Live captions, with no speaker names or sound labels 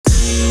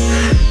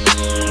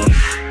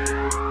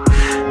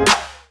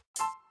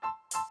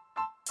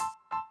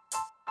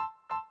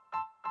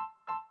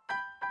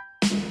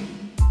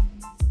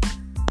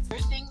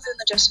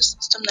justice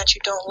system that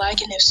you don't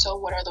like? And if so,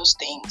 what are those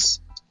things?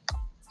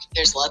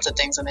 There's lots of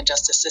things in the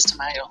justice system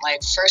I don't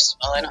like. First of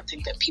all, I don't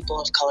think that people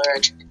of color are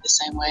treated the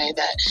same way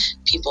that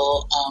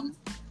people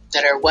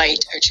that are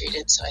white are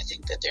treated. So I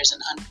think that there's an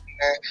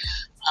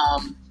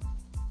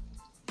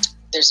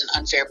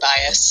unfair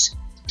bias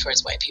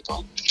towards white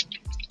people.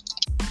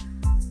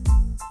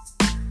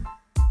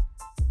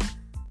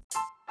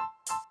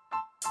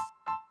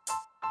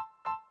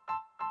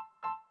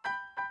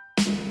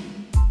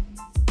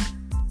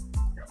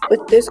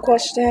 With this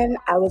question,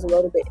 I was a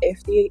little bit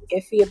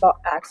iffy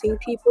about asking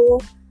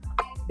people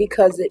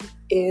because it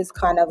is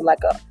kind of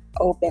like a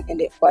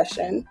open-ended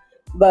question.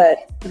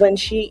 But when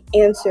she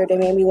answered, it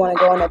made me want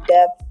to go into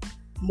depth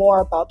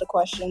more about the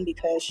question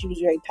because she was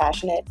very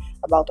passionate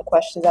about the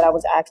questions that I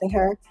was asking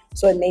her.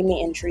 So it made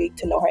me intrigued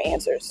to know her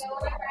answers.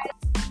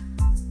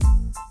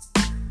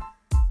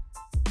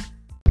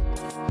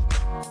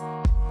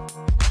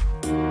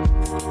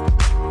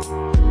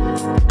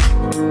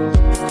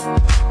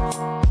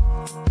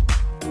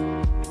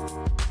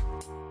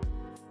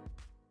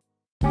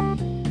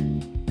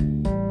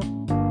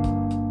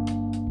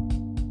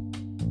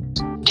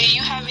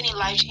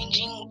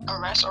 Life-changing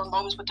arrests or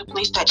moments with the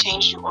police that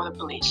changed you or the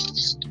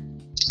police?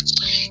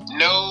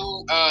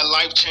 No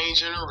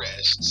life-changing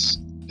arrests.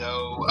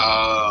 No,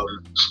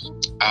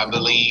 I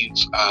believe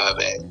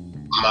that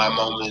my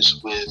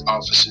moments with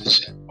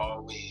officers have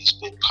always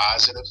been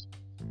positive.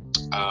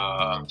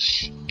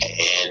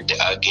 And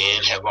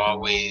again, have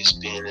always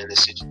been in a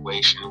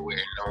situation where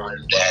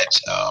knowing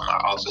that my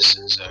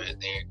officers are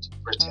there to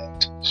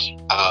protect.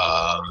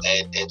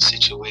 And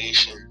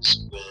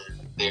situations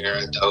when there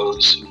are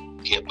those who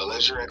get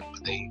belligerent,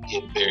 but they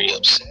get very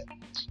upset.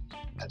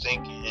 I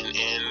think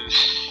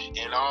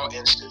in all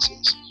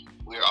instances,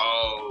 we're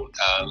all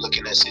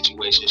looking at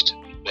situations to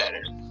be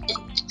better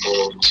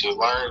and to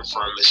learn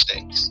from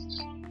mistakes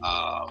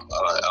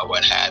or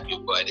what have you.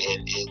 But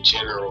in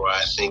general,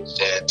 I think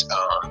that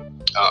our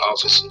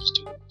officers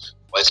do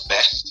what's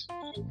best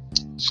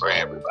for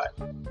everybody.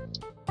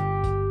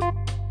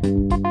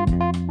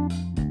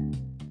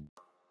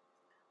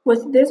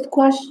 With this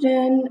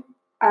question,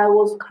 I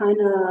was kind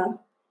of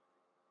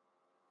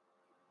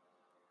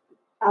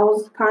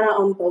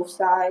on both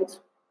sides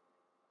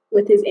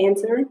with his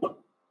answer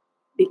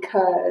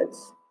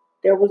because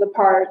there was a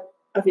part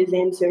of his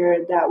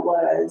answer that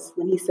was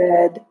when he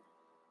said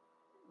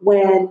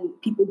when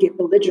people get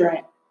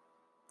belligerent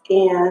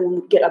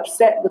and get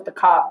upset with the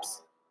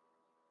cops,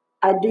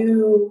 I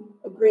do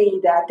agree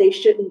that they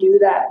shouldn't do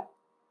that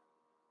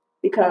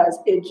because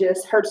it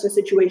just hurts the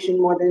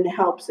situation more than it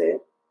helps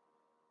it.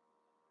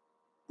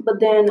 But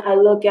then I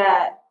look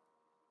at,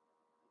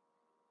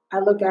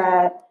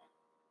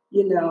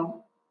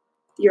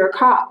 you're a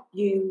cop.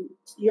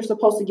 You're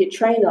supposed to get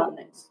trained on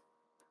this.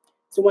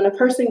 So when a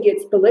person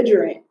gets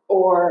belligerent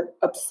or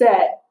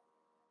upset,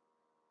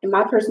 in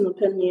my personal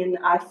opinion,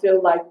 I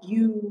feel like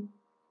you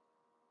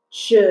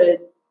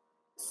should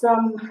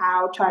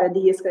somehow try to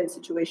de-escalate the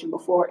situation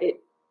before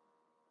it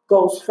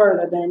goes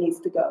further than it needs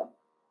to go.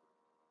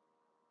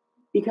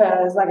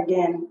 Because,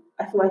 again,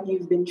 I feel like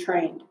you've been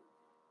trained.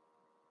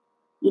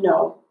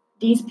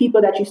 These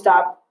people that you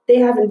stop,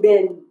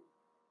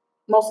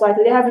 most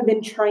likely they haven't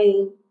been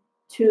trained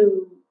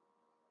to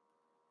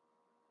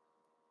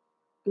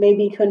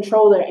maybe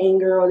control their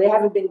anger, or they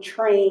haven't been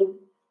trained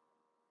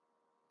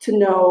to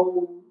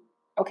know,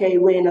 okay,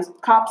 when a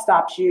cop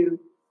stops you,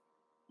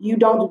 you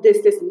don't do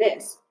this, this, and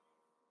this.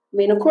 I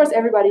mean, of course,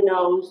 everybody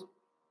knows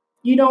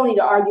you don't need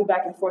to argue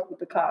back and forth with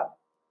the cop.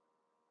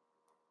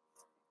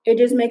 It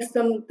just makes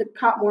the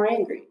cop more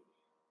angry.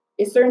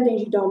 It's certain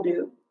things you don't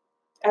do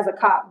as a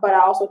cop, but I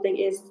also think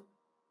it's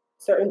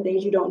certain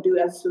things you don't do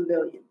as a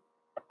civilian.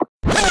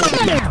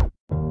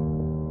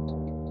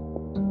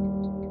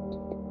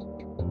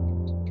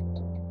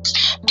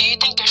 Do you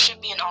think there should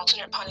be an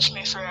alternate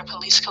punishment for a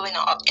police killing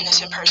an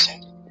innocent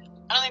person?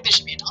 I don't think there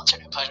should be an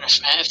alternate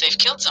punishment. If they've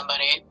killed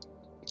somebody,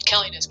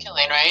 killing is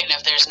killing, right? And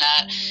if there's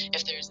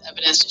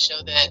evidence to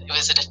show that it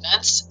was a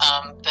defense,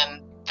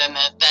 then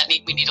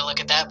we need to look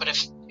at that. But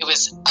if it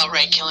was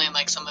outright killing,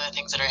 like some of the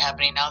things that are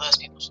happening now, those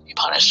people should be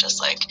punished just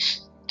like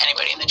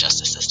anybody in the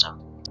justice system.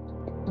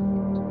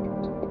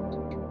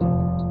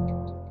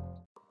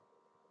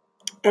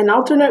 An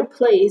alternate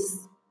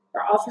place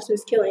for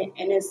officers killing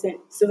innocent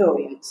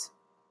civilians.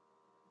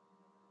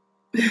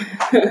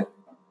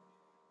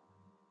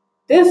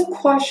 This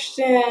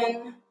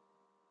question,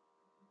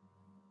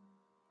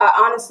 I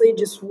honestly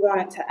just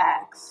wanted to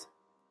ask.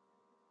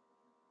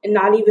 And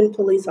not even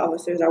police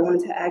officers, I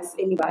wanted to ask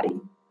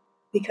anybody.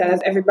 Because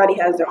everybody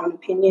has their own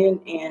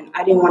opinion, and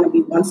I didn't want to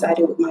be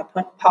one-sided with my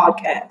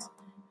podcast.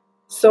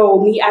 So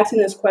me asking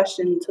this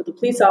question to the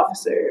police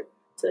officer,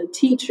 to the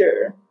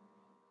teacher,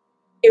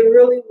 it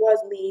really was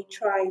me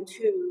trying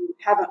to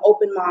have an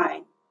open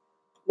mind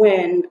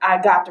when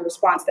I got the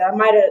response that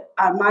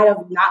I might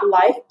have not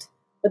liked,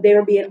 but they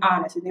were being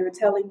honest and they were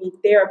telling me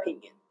their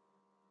opinion.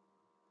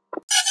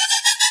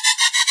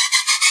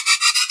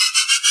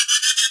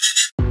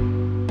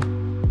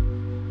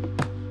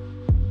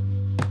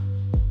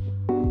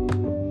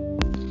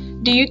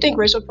 Do you think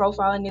racial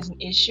profiling is an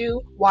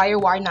issue? Why or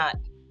why not?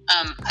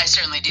 I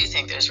certainly do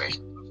think there's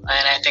racial profiling.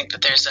 I think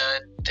that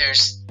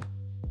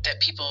that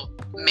people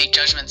make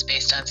judgments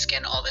based on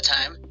skin all the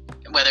time,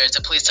 whether it's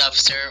a police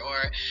officer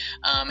or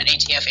an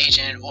ATF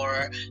agent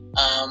or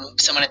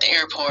someone at the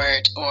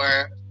airport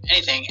or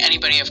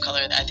anybody of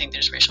color. I think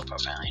there's racial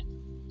profiling.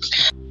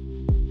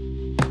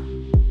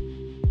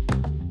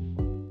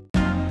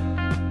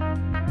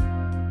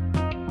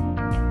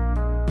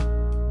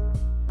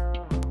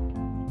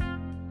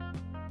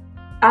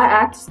 I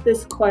asked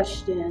this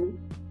question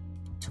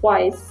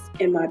twice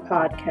in my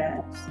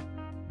podcast,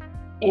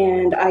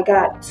 and I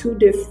got two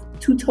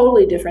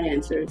totally different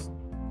answers.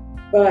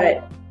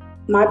 But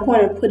my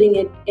point of putting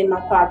it in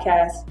my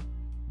podcast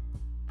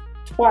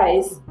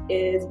twice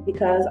is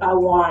because I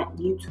want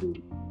you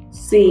to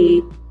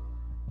see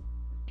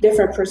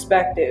different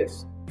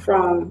perspectives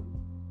from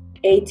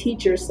a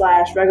teacher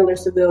 / regular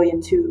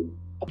civilian to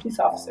a police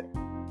officer.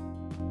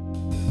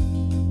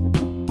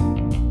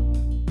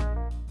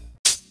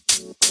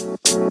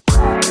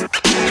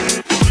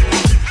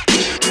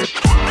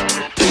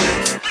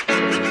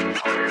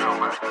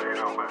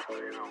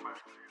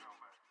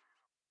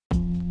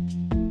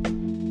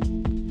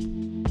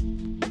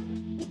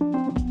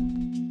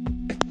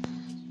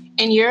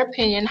 In your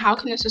opinion, how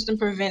can the system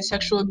prevent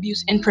sexual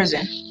abuse in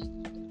prison?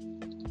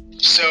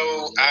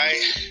 So I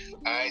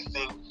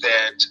think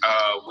that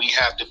we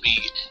have to be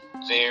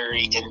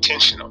very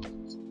intentional.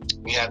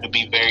 We have to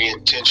be very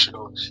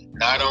intentional,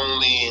 not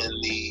only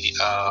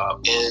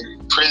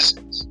in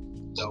prisons,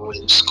 though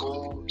in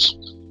schools,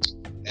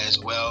 as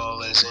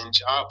well as in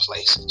job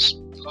places,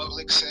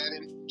 public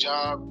setting,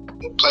 job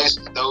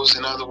places. Those,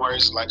 in other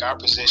words, like our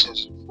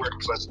positions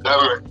working for the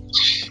government,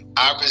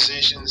 our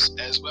positions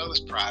as well as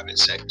private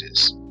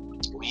sectors.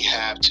 We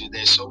have to.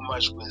 There's so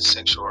much with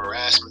sexual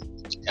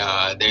harassment.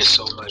 There's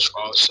so much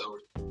also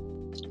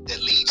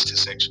that leads to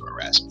sexual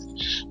harassment,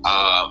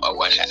 or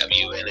what have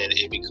you, and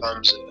it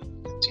becomes a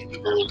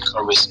continuing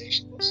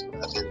conversation. It's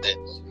nothing that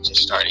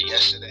just started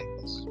yesterday.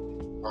 It's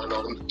going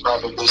on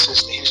probably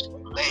since the history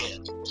of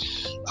man.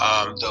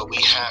 Though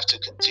we have to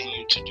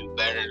continue to do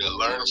better to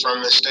learn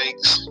from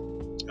mistakes,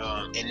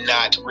 and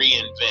not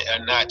reinvent,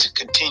 or not to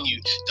continue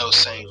those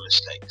same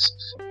mistakes.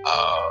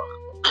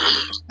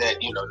 That,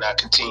 not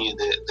continue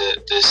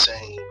the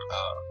same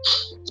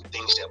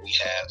things that we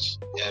have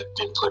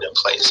been put in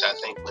place. I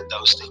think when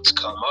those things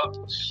come up,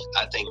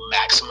 I think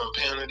maximum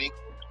penalty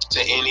to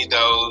any of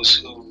those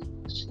who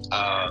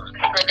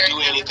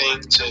do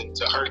anything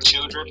to hurt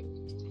children,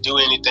 do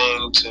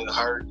anything to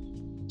hurt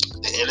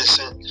the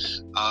innocent.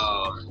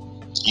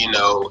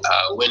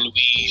 When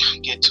we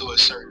get to a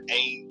certain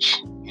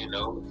age,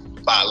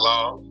 by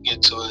law,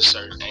 get to a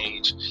certain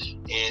age,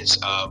 it's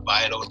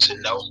vital to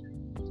know,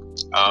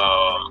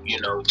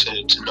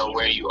 to know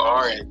where you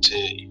are, and to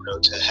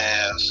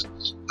have,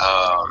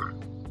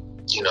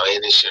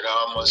 and it should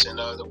almost, in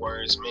other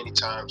words, many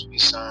times we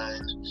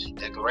sign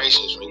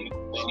declarations.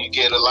 When you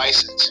get a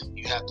license,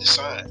 you have to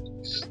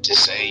sign to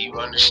say you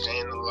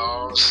understand the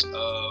laws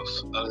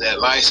of that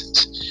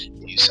license.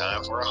 You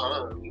sign for a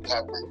home, you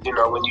have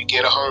to, when you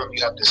get a home,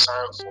 you have to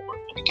sign for it.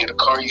 When you get a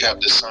car, you have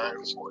to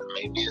sign for it.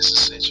 Maybe it's a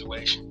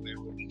situation where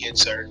when we get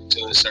to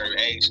a certain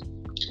age,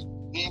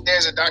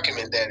 there's a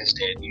document that is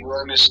there. Do you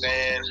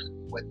understand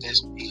what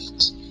this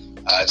means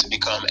to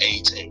become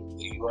 18?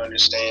 Do you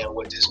understand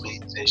what this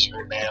means as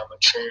you're now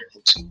maturing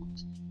into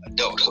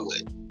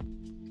adulthood?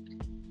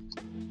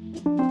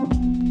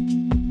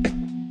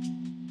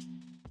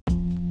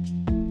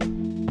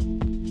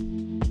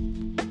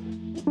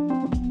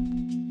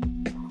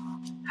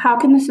 How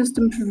can the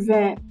system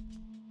prevent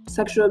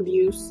sexual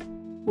abuse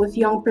with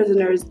young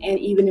prisoners and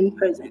even in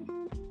prison?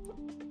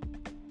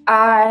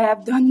 I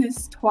have done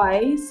this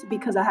twice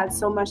because I had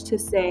so much to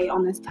say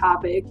on this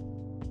topic,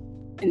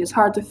 and it's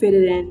hard to fit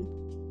it in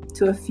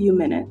to a few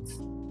minutes.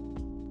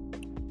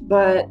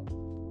 But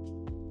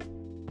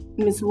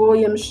Ms.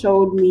 Williams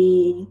showed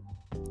me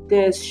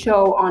this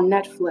show on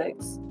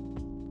Netflix,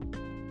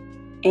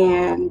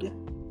 and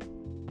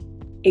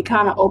it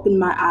kind of opened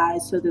my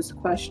eyes to this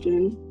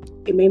question.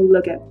 It made me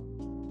look at,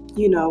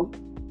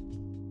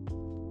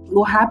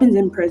 what happens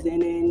in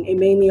prison, and it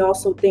made me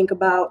also think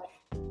about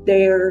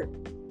there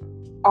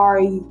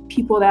are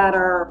people that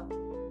are,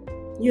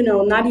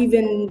 not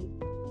even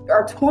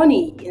are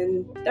 20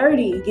 and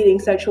 30 getting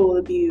sexual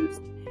abuse.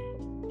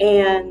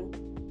 And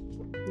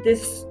the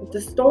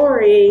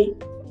story,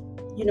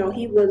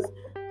 he was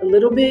a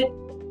little bit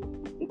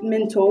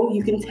mental,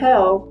 you can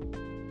tell,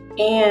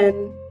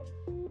 and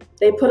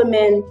they put him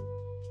in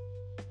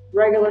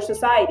regular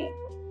society.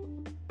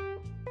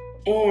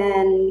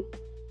 And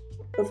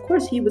of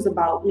course he was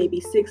about maybe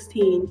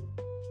 16.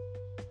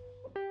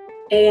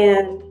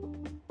 And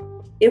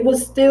it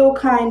was still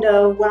kind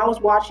of, when I was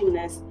watching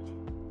this,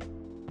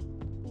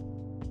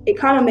 it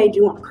kind of made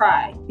you want to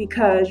cry,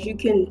 because you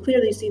can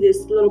clearly see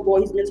this little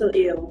boy, he's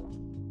mentally ill,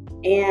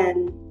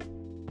 and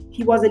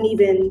he wasn't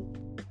even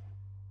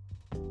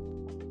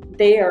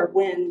there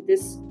when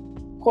this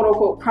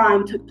quote-unquote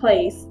crime took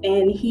place,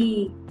 and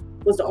he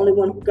was the only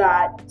one who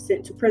got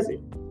sent to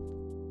prison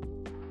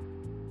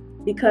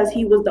because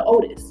he was the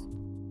oldest.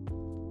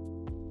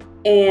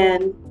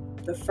 And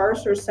the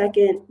first or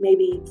second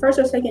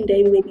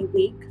day, maybe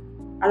week,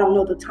 I don't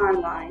know the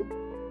timeline,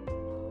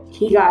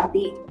 he got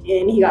beat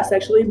and he got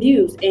sexually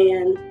abused.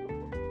 And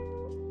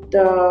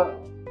the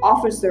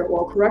officer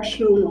or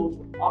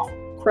correctional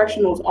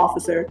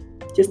officer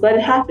just let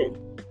it happen.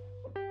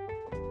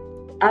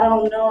 I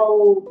don't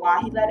know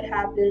why he let it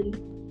happen,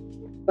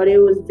 but it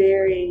was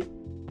very,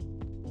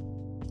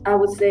 I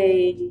would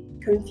say,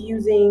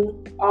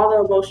 confusing, all the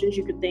emotions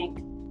you could think.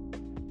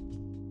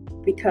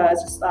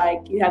 Because it's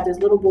like you have this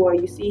little boy,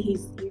 you see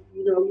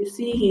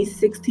he's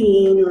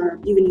 16 or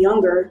even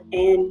younger,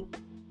 and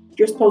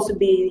you're supposed to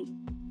be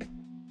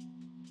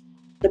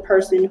the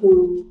person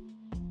who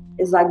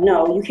is like,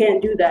 no, you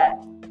can't do that.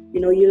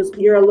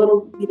 You're a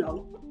little,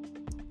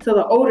 to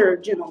the older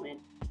gentleman.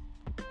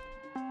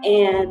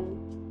 And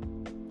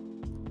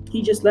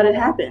he just let it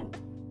happen.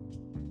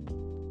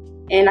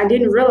 And I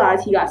didn't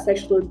realize he got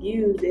sexually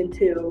abused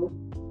until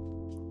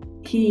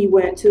he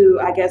went to,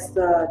 I guess,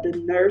 the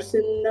nurse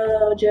in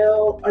the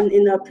jail,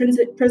 in the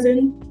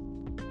prison.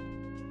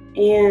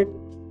 And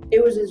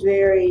it was just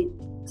very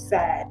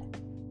sad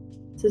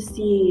to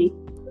see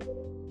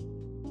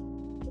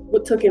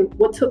what took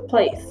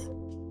place.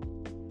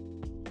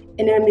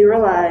 And it made me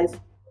realize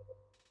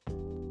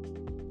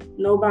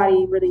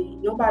nobody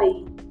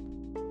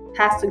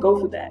has to go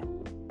through that.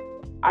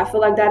 I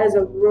feel like that is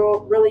a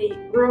really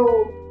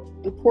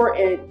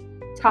important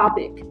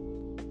topic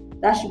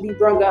that should be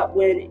brought up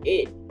when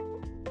it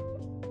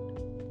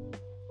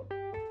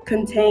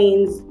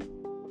pertains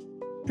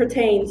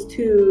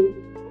to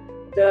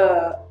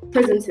the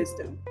prison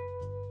system,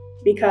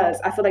 because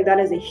I feel like that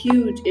is a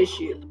huge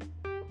issue.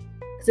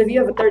 Because if you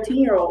have a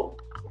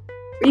 13-year-old,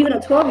 or even a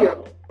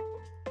 12-year-old,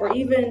 or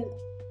even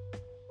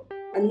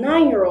a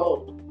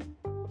 9-year-old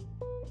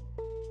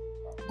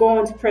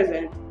going to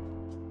prison,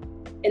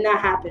 and that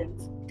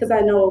happens, because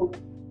I know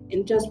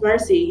in Just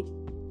Mercy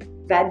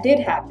that did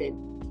happen.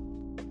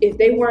 If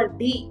they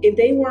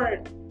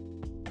weren't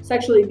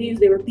sexually abused,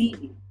 they were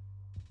beaten.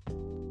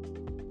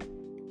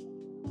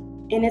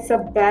 And it's a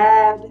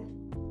bad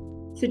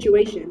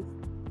situation.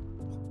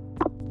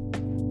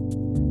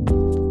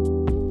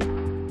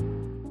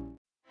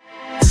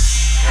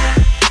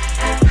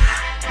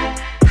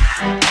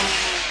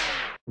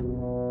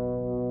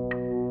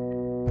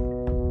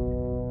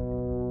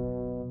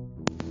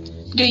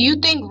 Do you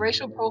think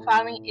racial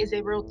profiling is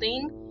a real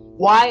thing?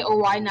 Why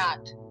or why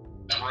not?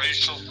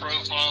 Racial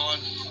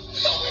profiling?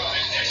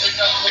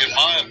 In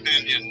my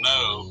opinion,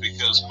 no,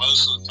 because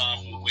most of the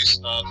time when we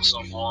stop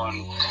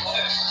someone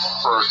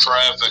for a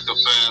traffic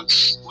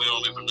offense, we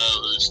don't even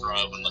know who's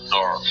driving the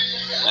car.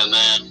 And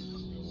then,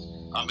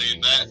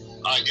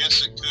 I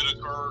guess it could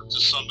occur to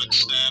some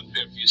extent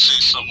if you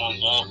see someone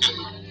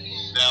walking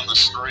down the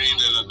street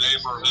in a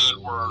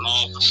neighborhood where an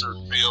officer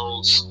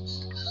feels,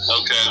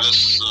 okay,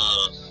 this is a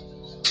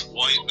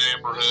white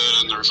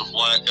neighborhood and there's a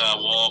black guy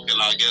walking.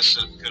 I guess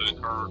it could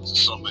occur to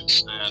some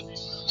extent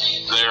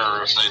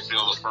there if they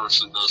feel the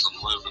person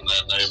doesn't live in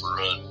that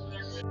neighborhood.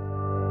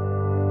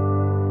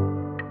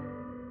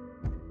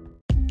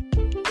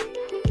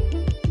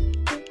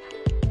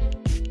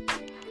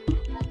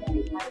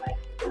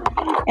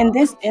 In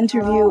this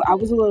interview, I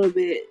was a little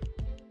bit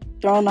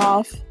thrown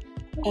off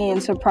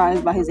and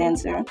surprised by his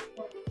answer.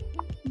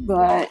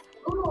 But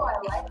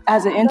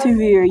as an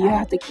interviewer, you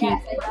have to keep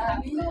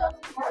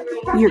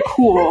your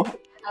cool.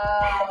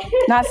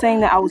 Not saying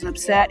that I was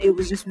upset. It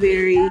was just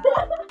very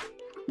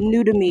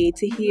new to me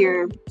to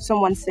hear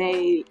someone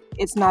say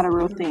it's not a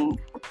real thing.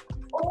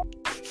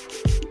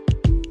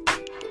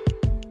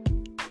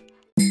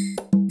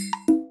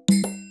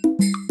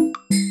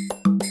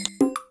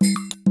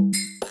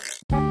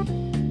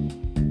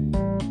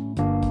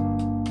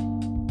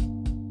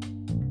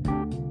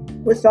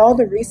 With all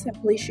the recent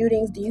police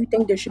shootings, do you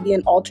think there should be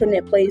an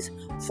alternate place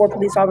for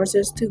police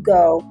officers to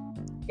go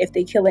if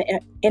they kill an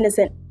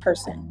innocent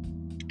person?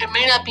 It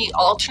may not be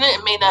alternate.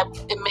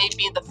 It may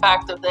be the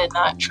fact that they're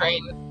not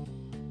trained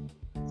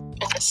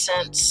in a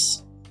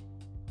sense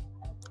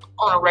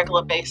on a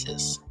regular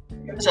basis.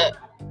 Does that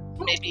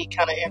maybe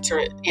kind of answer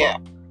it? Yeah.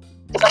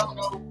 Because I don't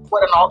know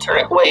what an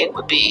alternate way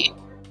would be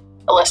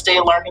unless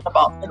they're learning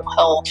about mental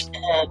health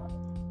and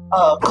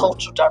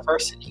cultural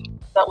diversity.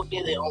 That would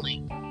be the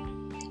only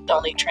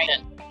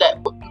training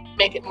that would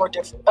make it more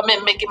different.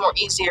 Make it more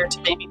easier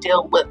to maybe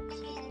deal with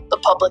the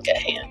public at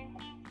hand.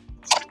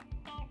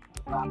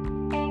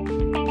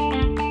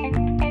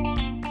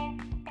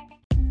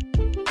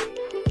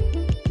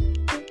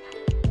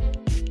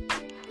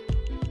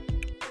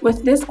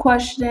 With this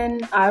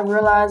question, I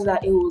realized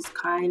that it was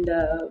kind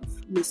of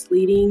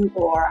misleading,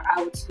 or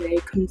I would say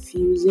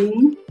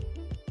confusing,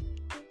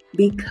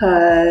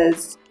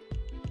 because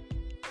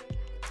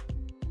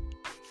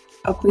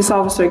a police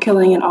officer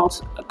killing an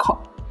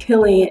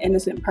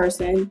innocent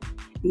person,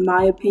 in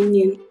my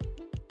opinion,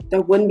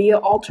 there wouldn't be an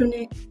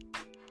alternate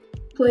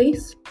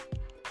place.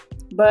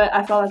 But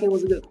I felt like it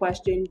was a good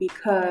question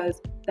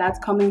because that's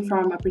coming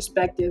from a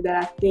perspective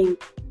that I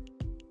think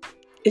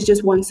is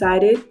just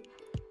one-sided.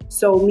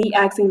 So me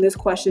asking this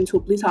question to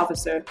a police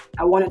officer,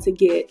 I wanted to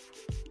get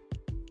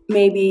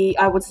maybe,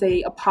 I would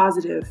say, a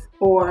positive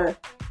or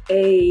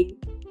a,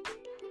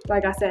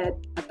 like I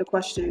said at the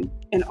question,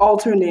 an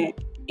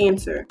alternate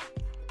answer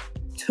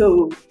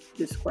to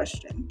this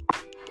question.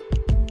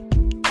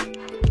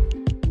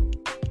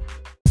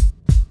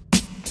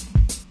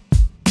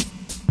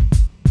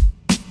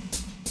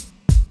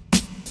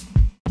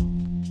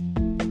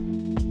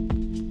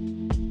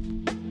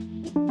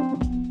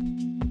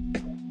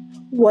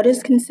 What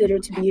is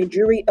considered to be a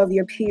jury of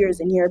your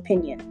peers in your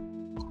opinion?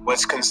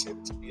 What's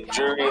considered to be a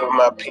jury of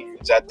my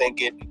peers? I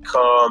think it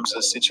becomes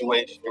a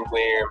situation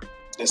where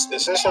this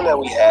system that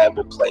we have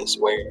in place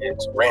where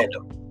it's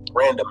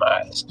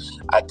randomized,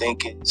 I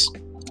think it's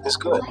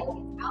good.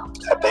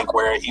 I think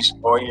where each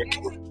lawyer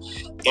can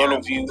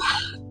interview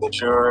the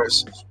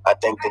jurors, I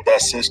think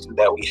that system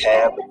that we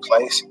have in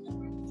place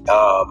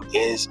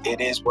is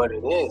what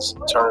it is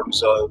in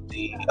terms of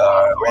the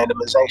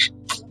randomization.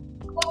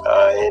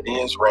 It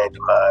is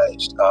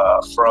randomized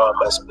from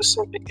a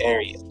specific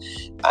area.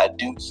 I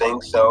do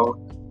think, though,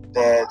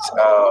 that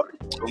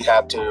we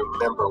have to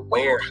remember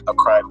where a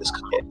crime is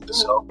committed.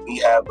 So we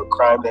have a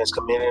crime that's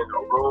committed in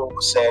a rural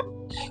setting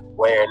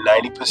where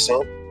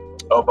 90%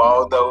 of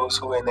all those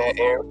who are in that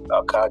area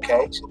are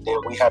Caucasian. Then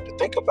we have to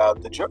think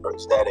about the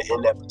jurors that are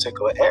in that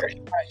particular area.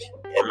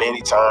 And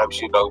many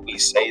times, we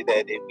say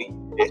that it be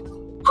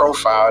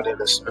profiled in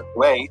a certain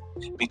way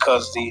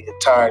because the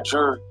entire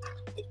jury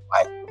is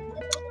white.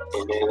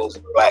 And it is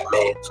a black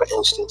man, for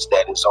instance,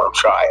 that is on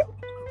trial.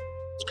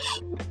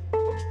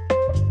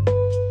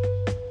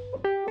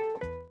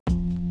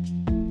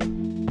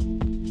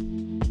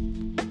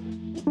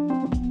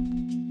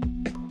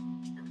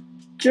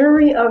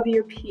 Jury of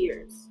your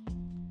peers.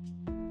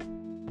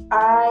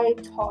 I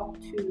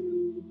talked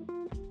to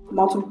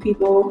multiple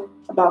people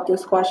about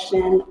this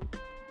question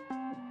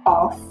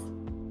off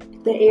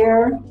the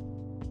air,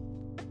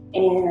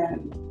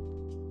 and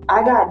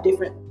I got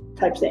different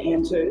types of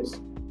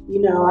answers.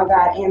 I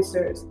got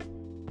answers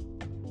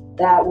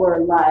that were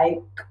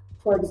like,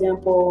 for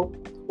example,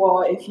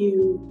 well, if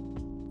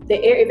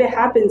it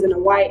happens in a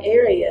white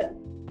area,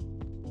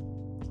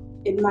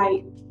 it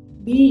might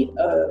be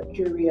a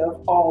jury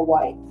of all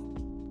white.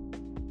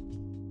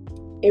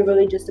 It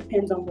really just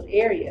depends on what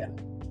area.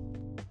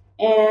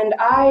 And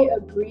I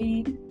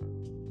agreed,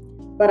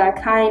 but I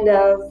kind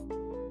of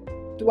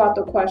threw out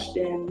the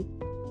question,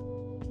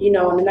 in the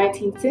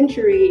 19th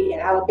century in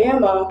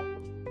Alabama,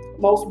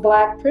 most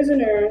black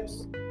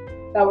prisoners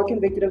that were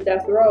convicted of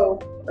death row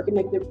were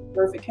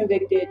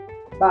convicted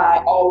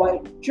by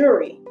all-white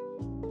jury.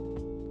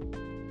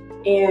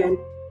 And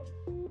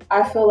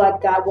I feel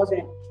like that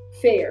wasn't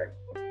fair.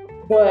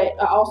 But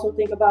I also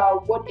think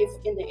about what if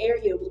in the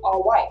area it was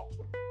all white?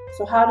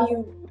 So how do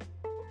you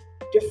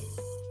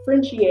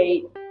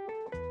differentiate,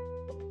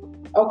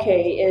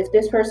 okay, if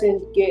this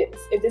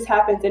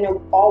happens in an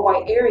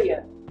all-white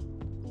area,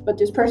 but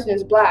this person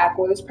is black,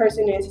 or this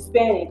person is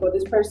Hispanic, or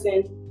this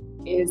person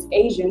is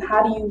Asian,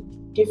 how do you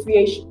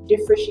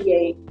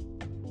differentiate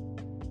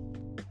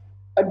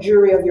a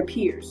jury of your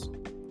peers?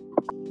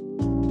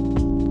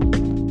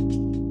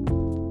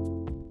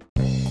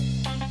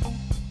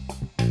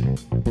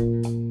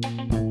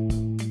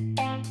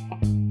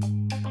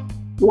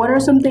 What are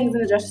some things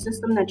in the justice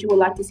system that you would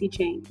like to see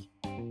change?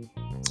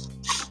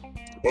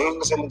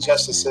 Things in the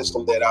justice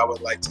system that I would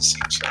like to see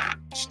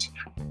changed.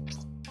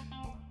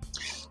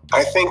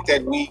 I think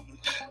that we,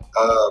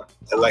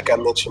 like I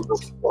mentioned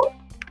before,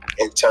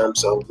 in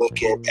terms of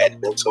looking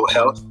at mental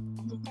health,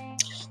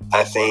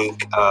 I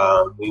think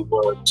we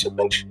want to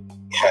make sure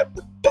we have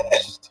the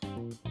best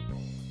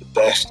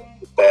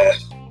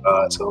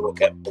to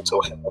look at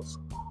mental health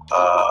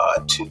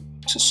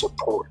to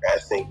support. I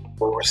think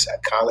more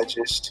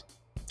psychologists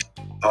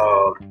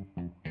to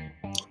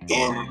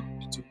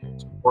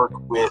work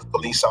with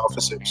police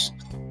officers,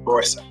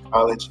 more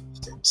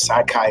psychologists and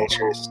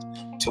psychiatrists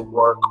to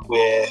work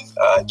with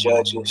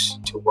judges,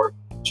 to work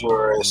with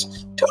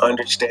jurors, to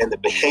understand the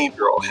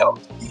behavioral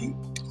health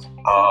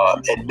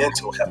and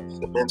mental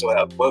health. The mental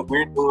health. What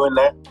we're doing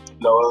now,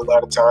 a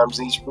lot of times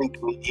each week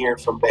we hear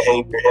from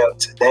behavioral health.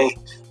 Today,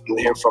 you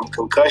hear from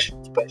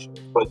concussion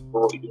specialists, but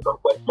what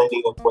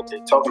many of what they're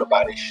talking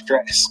about is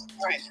stress.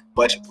 Right.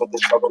 Much of what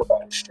they're talking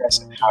about is stress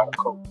and how to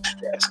cope with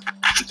stress.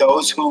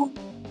 Those who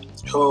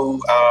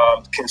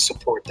can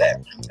support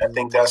that, I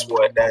think that's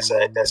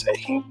a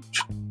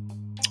huge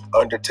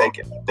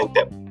undertaking. I think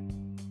that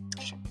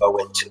we should go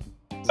into.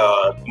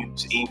 You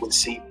even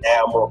see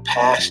now more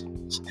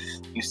pastors.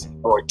 You see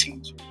more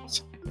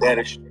teachers that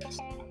are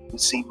stressed. You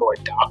see more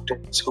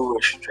doctors who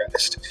are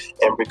stressed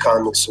and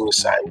becoming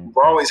suicidal. We've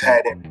always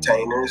had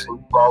entertainers and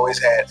we've always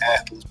had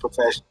athletes,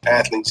 professional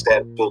athletes that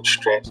have been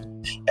stressed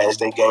as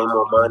they gain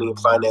more money and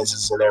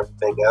finances and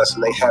everything else,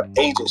 and they have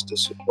agents to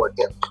support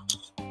them.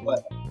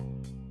 But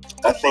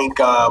I think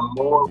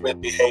more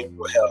with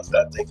behavioral health,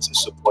 I think to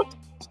support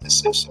the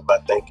system, I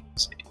think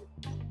it's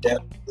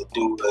definitely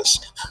do us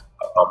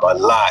a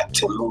lot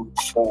to move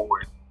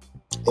forward.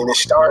 And it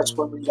starts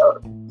when we're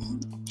young,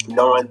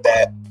 knowing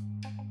that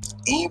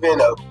even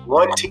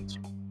one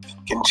teacher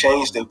can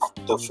change the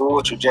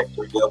full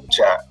trajectory of a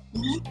child.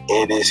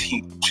 It is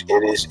huge.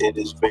 It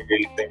is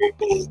very, very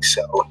big.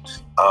 So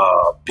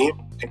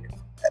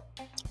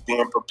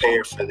being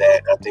prepared for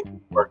that, I think we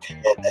work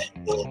hand in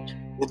hand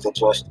with the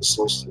justice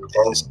system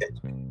as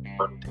educators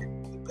on a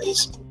daily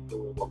basis,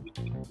 doing what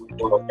we're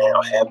doing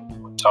now.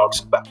 Everyone talks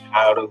about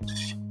how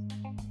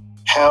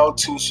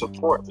to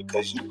support,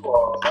 because you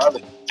all,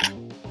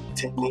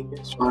 10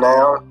 years from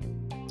now,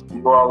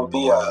 you all will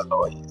be our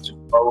lawyers,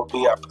 you all will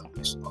be our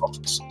police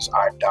officers,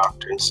 our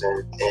doctors,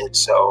 and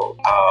so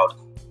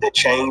the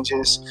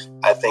changes,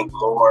 I think,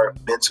 more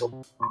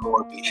mental,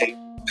 more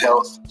behavioral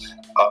health,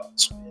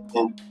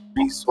 spending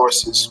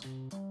resources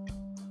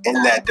in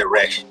that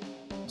direction,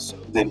 so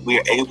that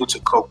we're able to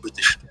cope with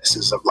the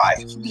stresses of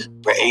life.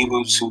 We're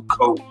able to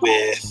cope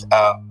with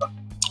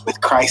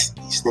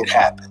crises that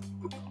happen.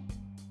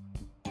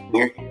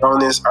 We're here on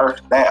this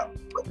earth now,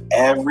 but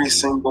every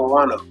single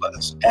one of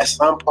us at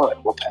some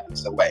point will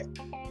pass away.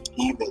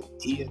 Even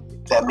if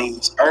that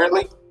means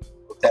early,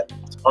 if that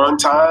means on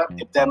time,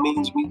 if that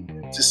means we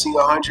live to see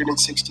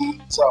 160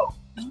 years old.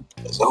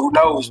 So who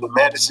knows, with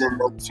medicine in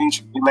the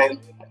future, we may live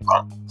that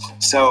long.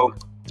 So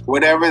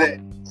whatever that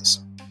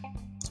is.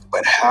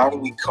 But how do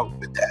we cope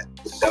with that?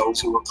 With those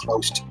who are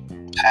close to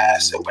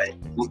pass away.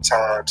 Many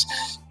times,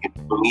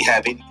 when we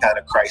have any kind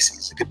of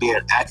crisis, it could be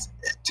an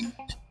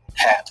accident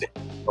happen,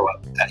 or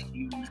a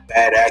huge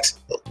bad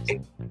accident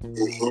in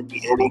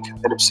any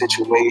kind of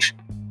situation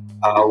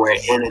where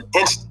in an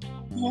instant,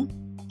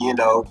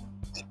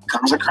 it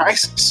becomes a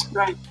crisis.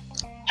 Right.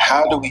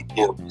 How do we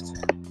deal with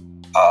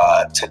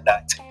it? To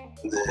not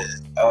take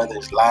the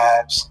others'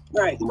 lives,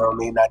 Right. You know what I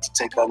mean? Not to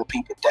take other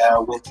people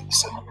down with you,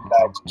 so you're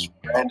not just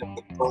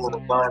randomly pulling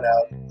a gun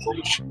out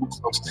and shooting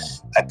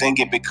folks. I think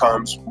it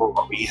becomes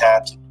more. We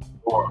have to do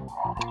more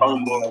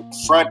on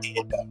the front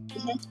end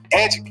of it,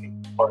 educate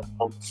on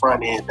the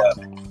front end of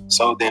it,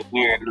 so that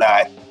we're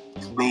not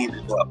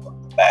cleaning up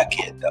on the back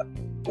end of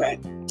it. Right.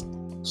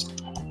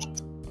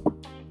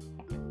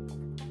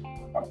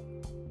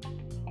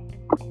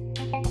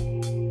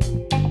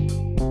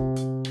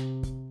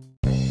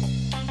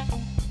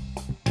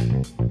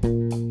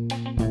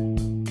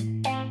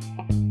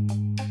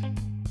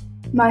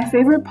 My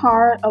favorite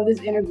part of this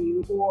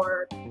interview,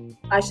 or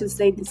I should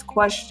say this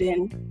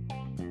question,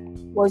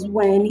 was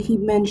when he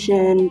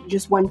mentioned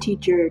just one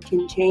teacher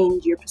can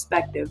change your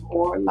perspective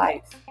or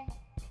life.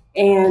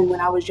 And when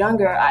I was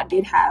younger, I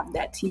did have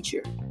that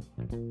teacher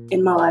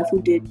in my life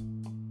who did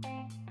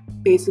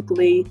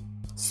basically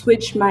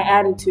switch my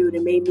attitude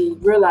and made me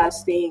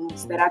realize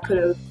things that I could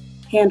have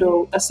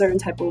handled a certain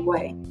type of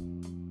way.